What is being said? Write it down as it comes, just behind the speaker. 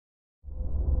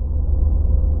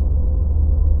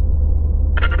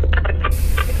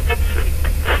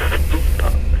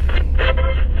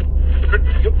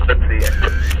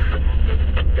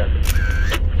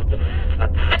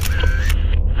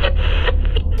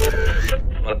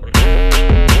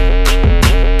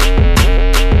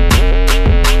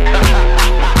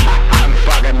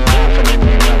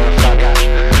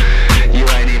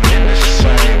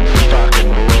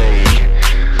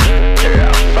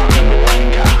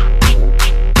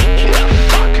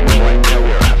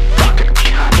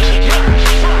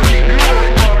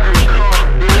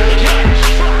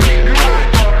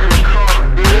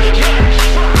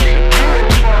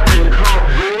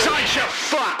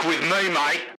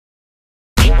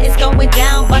It's going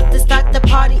down, but to start the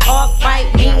party off right,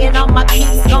 me and all my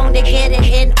peeps gonna get it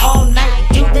in all night.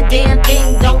 Do the damn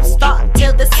thing, don't stop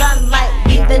till the sunlight.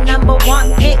 Be the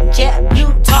 #1 pick, jet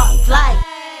blue top flight.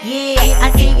 Yeah,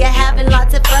 I see you having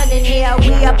lots of fun in here.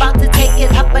 We about to take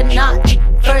it up a notch.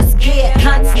 First gear,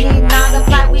 cunts need not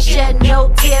apply. We shed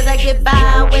no tears. I get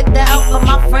by with the help of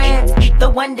my friends, the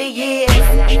Wonder Years.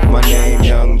 My name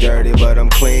Young Dirty, but I'm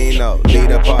clean though.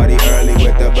 Lead a party early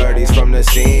with the birdies from the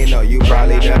scene. Oh, you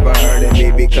probably never heard of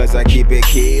me because I keep it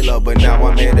kilo, but now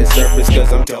I'm here to surface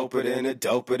cause I'm doper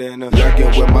than a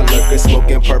lurking with my lurker,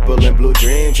 smoking purple and blue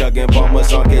dream, chugging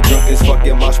bombers on, get drunk as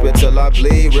fucking mosh pit till I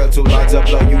bleed. Real 2 lines of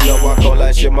blow, you know I call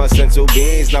that shit my sensu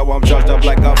beans. Now I'm charged up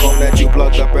like a phone that you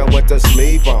plugged up and went to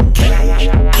sleep on.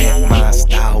 With my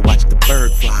style, watch the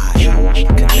bird fly. You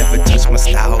can never touch my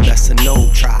style, that's a no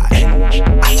try.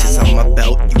 And watches on my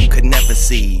belt, you could never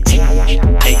see.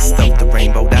 Ace of the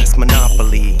rainbow, that's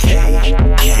Monopoly.